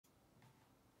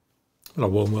Well, a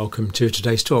warm welcome to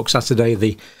today's talk, Saturday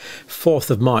the 4th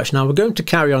of March. Now we're going to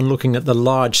carry on looking at the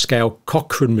large-scale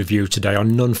Cochrane review today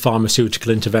on non-pharmaceutical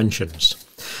interventions.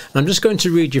 And I'm just going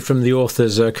to read you from the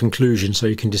author's conclusion so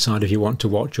you can decide if you want to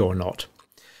watch or not.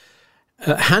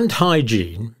 Hand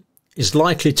hygiene is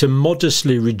likely to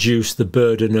modestly reduce the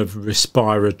burden of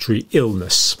respiratory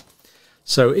illness.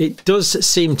 So it does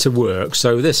seem to work.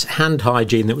 So this hand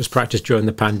hygiene that was practiced during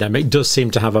the pandemic does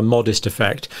seem to have a modest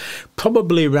effect,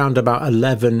 probably around about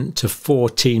 11 to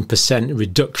 14%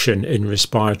 reduction in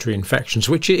respiratory infections,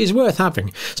 which is worth having.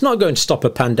 It's not going to stop a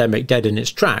pandemic dead in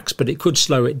its tracks, but it could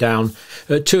slow it down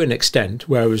to an extent,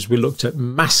 whereas we looked at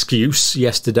mask use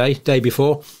yesterday, day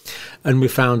before, and we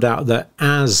found out that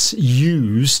as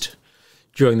used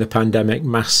during the pandemic,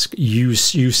 mask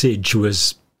usage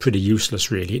was pretty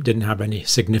useless, really. It didn't have any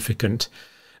significant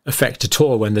effect at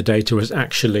all when the data was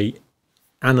actually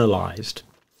analysed.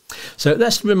 So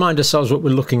let's remind ourselves what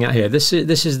we're looking at here. This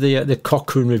is the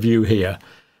Cochrane review here.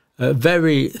 A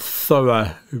very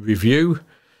thorough review,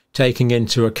 taking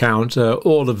into account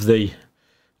all of the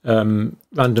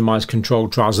randomised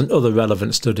controlled trials and other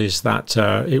relevant studies that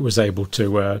it was able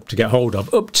to get hold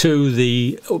of up to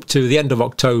the end of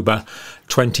October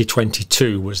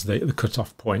 2022 was the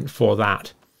cut-off point for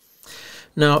that.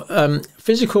 Now,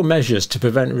 physical measures to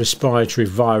prevent respiratory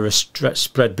virus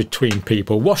spread between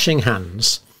people. Washing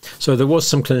hands. So there was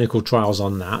some clinical trials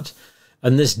on that,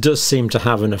 and this does seem to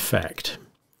have an effect.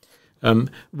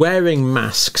 Wearing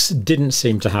masks didn't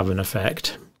seem to have an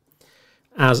effect,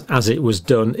 as it was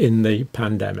done in the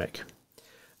pandemic.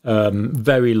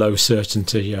 Very low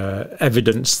certainty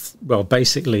evidence. Well,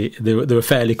 basically, they were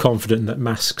fairly confident that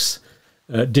masks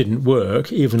didn't work,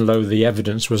 even though the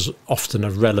evidence was often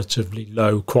of relatively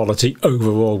low quality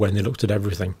overall when they looked at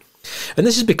everything. And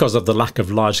this is because of the lack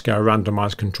of large-scale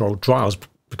randomised controlled trials,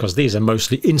 because these are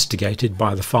mostly instigated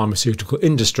by the pharmaceutical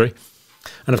industry.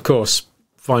 And of course,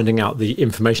 finding out the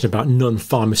information about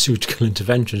non-pharmaceutical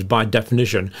interventions, by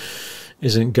definition,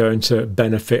 isn't going to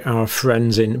benefit our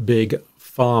friends in big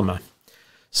pharma.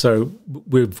 So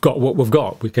we've got what we've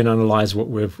got. We can analyse what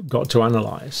we've got to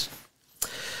analyse.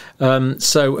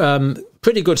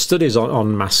 Pretty good studies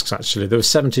on masks, actually. There were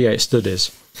 78 studies.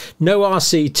 No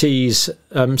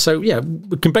RCTs. So, yeah,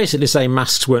 we can basically say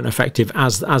masks weren't effective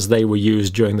as they were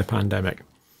used during the pandemic.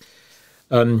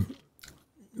 No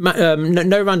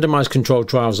randomised controlled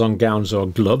trials on gowns or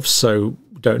gloves, so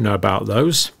don't know about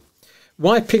those.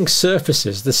 Wiping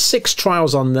surfaces. There's 6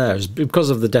 trials on theirs because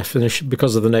of the definition,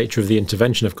 because of the nature of the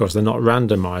intervention. Of course, they're not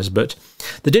randomised, but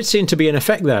there did seem to be an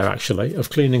effect there, actually, of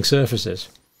cleaning surfaces.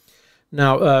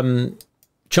 Now,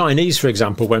 Chinese, for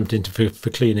example, went into for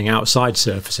cleaning outside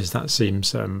surfaces. That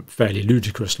seems fairly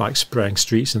ludicrous, like spraying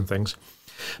streets and things.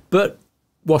 But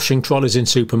washing trolleys in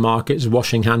supermarkets,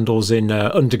 washing handles in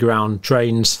underground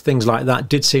trains, things like that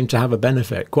did seem to have a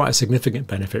benefit, quite a significant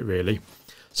benefit, really.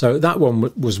 So that one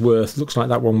looks like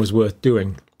that one was worth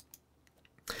doing.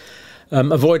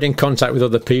 Avoiding contact with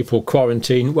other people,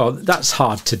 quarantine, well, that's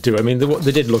hard to do. I mean,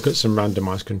 they did look at some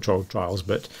randomised controlled trials,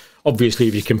 but obviously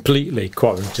if you're completely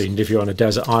quarantined, if you're on a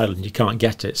desert island, you can't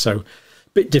get it. So a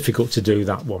bit difficult to do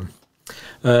that one.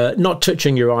 Not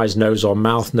touching your eyes, nose or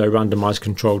mouth, no randomised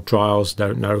controlled trials,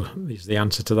 don't know is the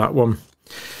answer to that one.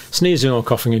 Sneezing or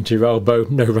coughing into your elbow,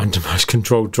 no randomised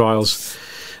controlled trials.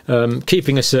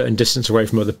 Keeping a certain distance away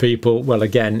from other people, well,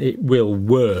 again, it will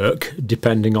work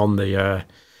depending on the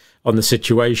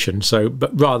situation, so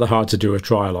but rather hard to do a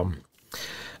trial on.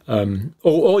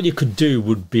 All you could do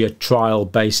would be a trial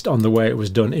based on the way it was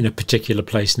done in a particular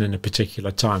place and in a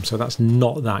particular time, so that's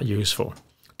not that useful.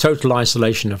 Total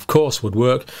isolation, of course, would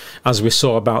work, as we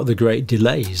saw about the great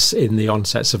delays in the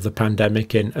onsets of the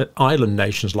pandemic in island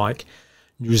nations like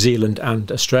New Zealand and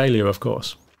Australia, of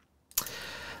course.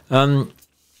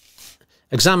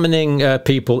 Examining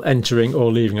people entering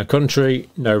or leaving a country,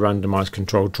 no randomised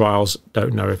controlled trials,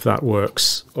 don't know if that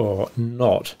works or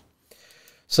not.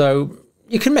 So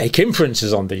you can make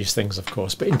inferences on these things, of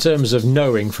course, but in terms of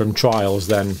knowing from trials,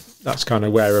 then that's kind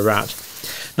of where we're at.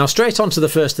 Now, straight on to the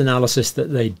first analysis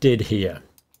that they did here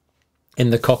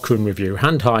in the Cochrane review,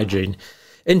 hand hygiene,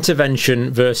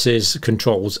 intervention versus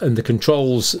controls. And the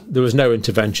controls, there was no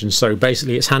intervention, so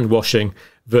basically it's hand washing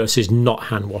versus not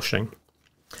hand washing.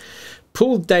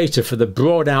 Pooled data for the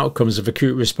broad outcomes of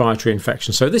acute respiratory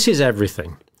infection. So this is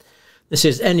everything. This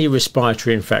is any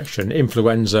respiratory infection,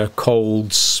 influenza,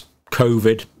 colds,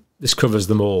 COVID. This covers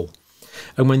them all.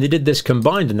 And when they did this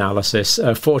combined analysis,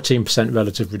 14%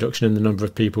 relative reduction in the number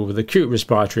of people with acute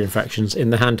respiratory infections in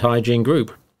the hand hygiene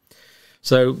group.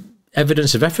 So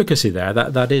evidence of efficacy there,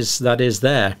 that is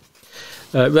there.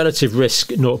 Relative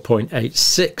risk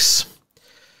 0.86.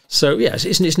 So yes,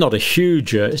 it's not a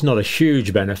huge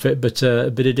benefit, but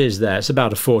it is there. It's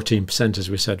about a 14%, as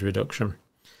we said, reduction.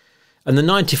 And the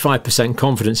 95%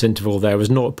 confidence interval there was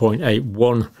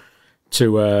 0.81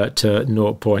 to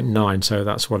 0.9, so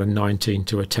that's what, a 19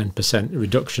 to a 10%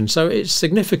 reduction. So it's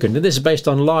significant, and this is based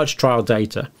on large trial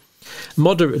data,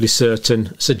 moderately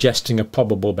certain, suggesting a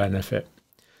probable benefit.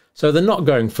 So they're not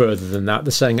going further than that.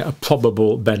 They're saying a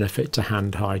probable benefit to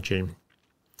hand hygiene.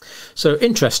 So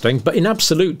interesting, but in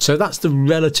absolute, so that's the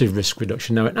relative risk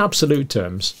reduction. Now, in absolute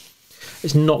terms,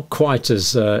 it's not quite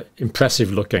as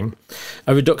impressive looking.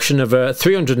 A reduction of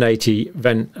 380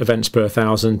 events per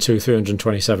 1,000 to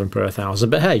 327 per 1,000.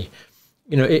 But hey,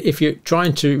 you know, if you're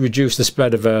trying to reduce the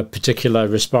spread of a particular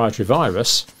respiratory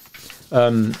virus,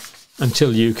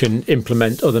 until you can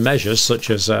implement other measures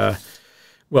such as,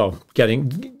 well,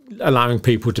 allowing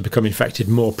people to become infected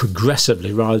more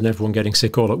progressively rather than everyone getting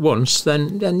sick all at once,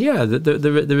 then yeah,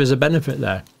 there is a benefit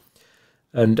there.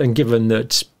 And given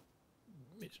that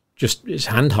it's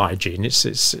hand hygiene,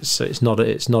 it's not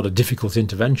a difficult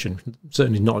intervention,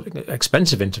 certainly not an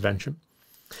expensive intervention,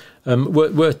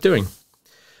 worth doing.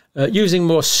 Using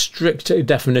more strict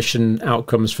definition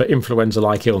outcomes for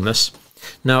influenza-like illness.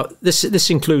 Now, this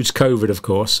includes COVID, of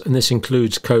course, and this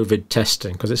includes COVID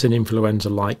testing, because it's an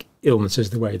influenza-like illness is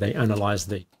the way they analyse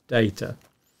the data.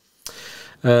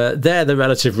 There, the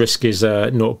relative risk is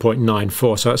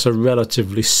 0.94, so that's a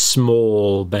relatively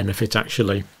small benefit,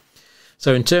 actually.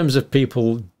 So in terms of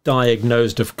people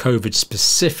diagnosed of COVID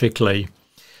specifically,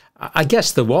 I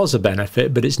guess there was a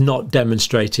benefit, but it's not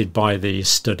demonstrated by these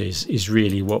studies, is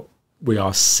really what we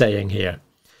are saying here.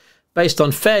 Based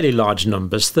on fairly large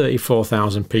numbers,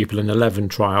 34,000 people in 11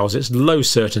 trials, it's low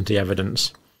certainty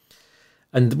evidence.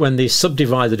 And when they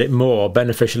subdivided it more,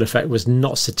 beneficial effect was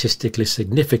not statistically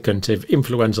significant if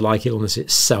influenza-like illness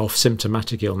itself,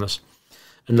 symptomatic illness,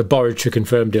 and laboratory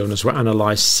confirmed illness were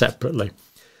analysed separately.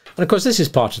 And of course, this is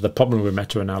part of the problem with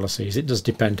meta-analyses. It does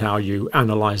depend how you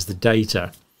analyse the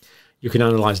data. You can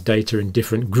analyse data in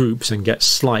different groups and get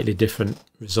slightly different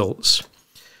results.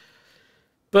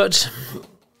 But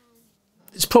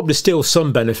there's probably still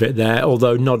some benefit there,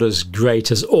 although not as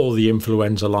great as all the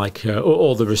influenza-like or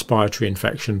all the respiratory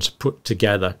infections put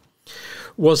together.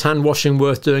 Was hand washing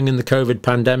worth doing in the COVID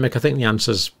pandemic? I think the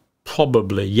answer's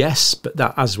probably yes, but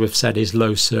that, as we've said, is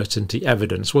low certainty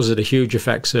evidence. Was it a huge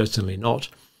effect? Certainly not.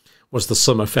 Was there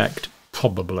some effect?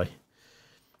 Probably.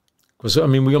 Because, I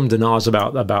mean, we ummed and ahs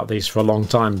about these for a long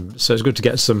time, so it's good to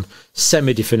get some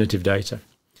semi-definitive data.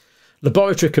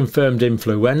 Laboratory confirmed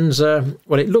influenza.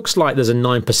 Well, it looks like there's a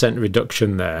 9%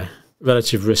 reduction there.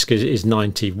 Relative risk is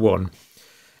 91.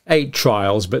 8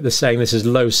 trials, but they're saying this is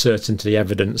low certainty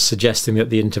evidence, suggesting that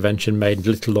the intervention made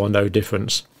little or no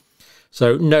difference.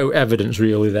 So no evidence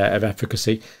really there of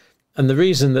efficacy. And the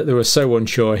reason that they were so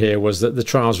unsure here was that the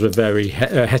trials were very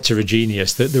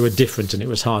heterogeneous, that they were different, and it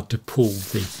was hard to pull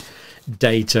the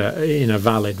data in a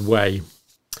valid way.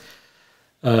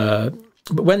 But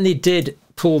when they did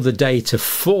pull the data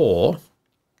for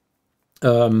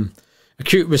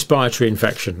acute respiratory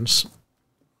infections,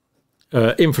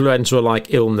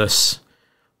 influenza-like illness,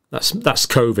 that's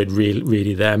COVID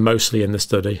really there, mostly in the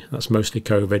study. That's mostly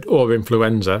COVID or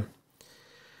influenza.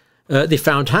 They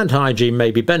found hand hygiene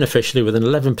may be beneficial with an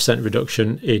 11%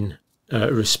 reduction in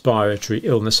respiratory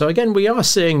illness. So again, we are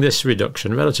seeing this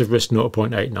reduction, relative risk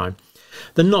 0.89.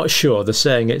 They're not sure. They're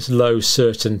saying it's low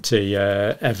certainty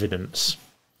evidence.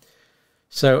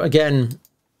 So again,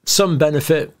 some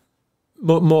benefit,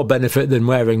 more benefit than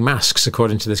wearing masks,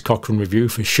 according to this Cochrane review,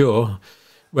 for sure.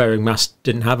 Wearing masks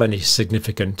didn't have any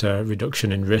significant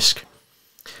reduction in risk.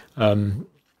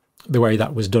 The way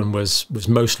that was done was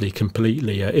mostly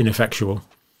completely ineffectual.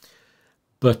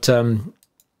 But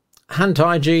hand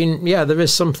hygiene, yeah, there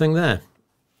is something there.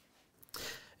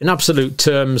 In absolute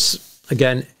terms,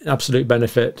 again, absolute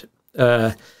benefit,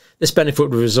 this benefit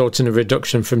would result in a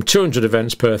reduction from 200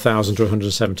 events per 1,000 to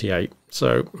 178.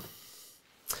 So,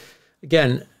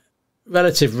 again,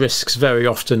 relative risks very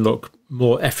often look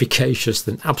more efficacious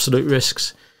than absolute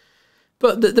risks.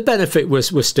 But the benefit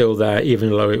was still there, even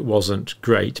though it wasn't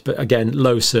great. But again,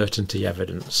 low certainty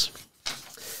evidence.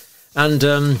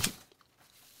 And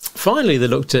finally, they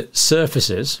looked at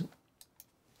surfaces.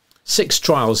 6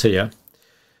 trials here.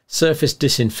 Surface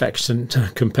disinfectant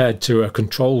compared to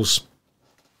controls.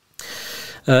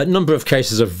 Number of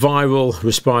cases of viral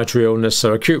respiratory illness,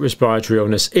 so acute respiratory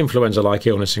illness, influenza-like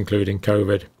illness, including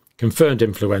COVID, confirmed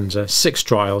influenza, 6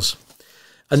 trials.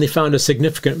 And they found a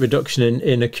significant reduction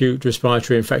in acute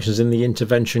respiratory infections in the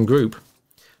intervention group,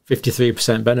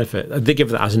 53% benefit. They give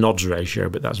that as an odds ratio,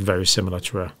 but that's very similar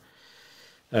to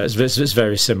it's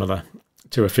very similar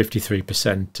to a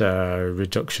 53%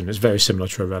 reduction. It's very similar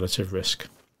to a relative risk.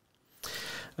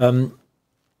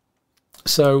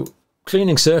 So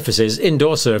cleaning surfaces,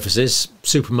 indoor surfaces,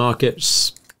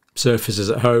 supermarkets, surfaces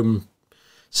at home,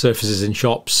 surfaces in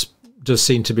shops, does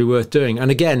seem to be worth doing.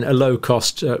 And again, a low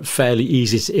cost, fairly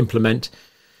easy to implement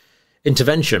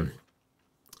intervention.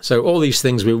 So all these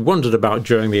things we wondered about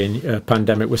during the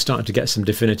pandemic, we're starting to get some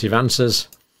definitive answers.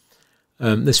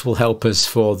 This will help us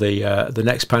for the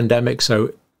next pandemic.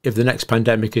 So if the next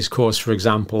pandemic is caused, for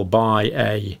example,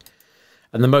 by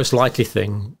and the most likely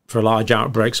thing for a large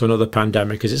outbreak or another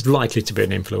pandemic is it's likely to be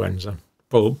an influenza.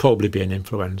 Will probably be an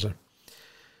influenza.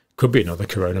 Could be another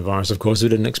coronavirus, of course. We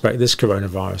didn't expect this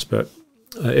coronavirus, but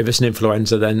if it's an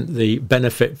influenza, then the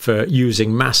benefit for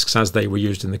using masks as they were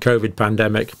used in the COVID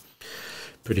pandemic,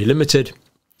 pretty limited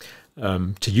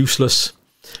to useless.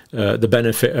 The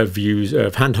benefit of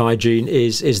hand hygiene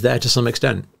is there to some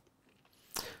extent.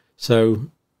 So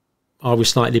are we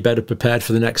slightly better prepared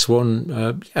for the next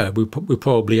one? Yeah, we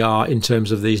probably are in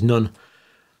terms of these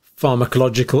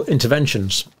non-pharmacological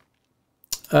interventions.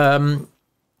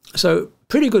 So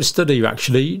pretty good study,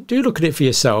 actually. Do look at it for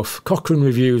yourself. Cochrane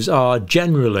reviews are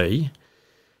generally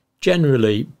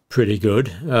pretty good.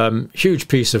 Huge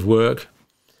piece of work.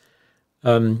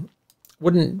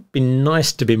 Wouldn't be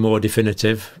nice to be more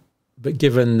definitive, but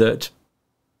given that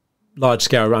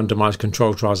large-scale randomized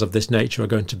control trials of this nature are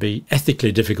going to be ethically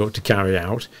difficult to carry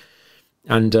out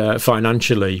and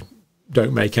financially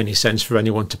don't make any sense for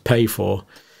anyone to pay for,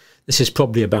 this is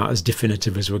probably about as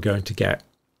definitive as we're going to get.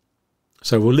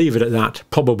 So we'll leave it at that.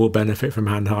 Probable benefit from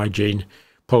hand hygiene,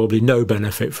 probably no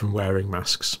benefit from wearing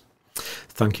masks.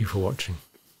 Thank you for watching.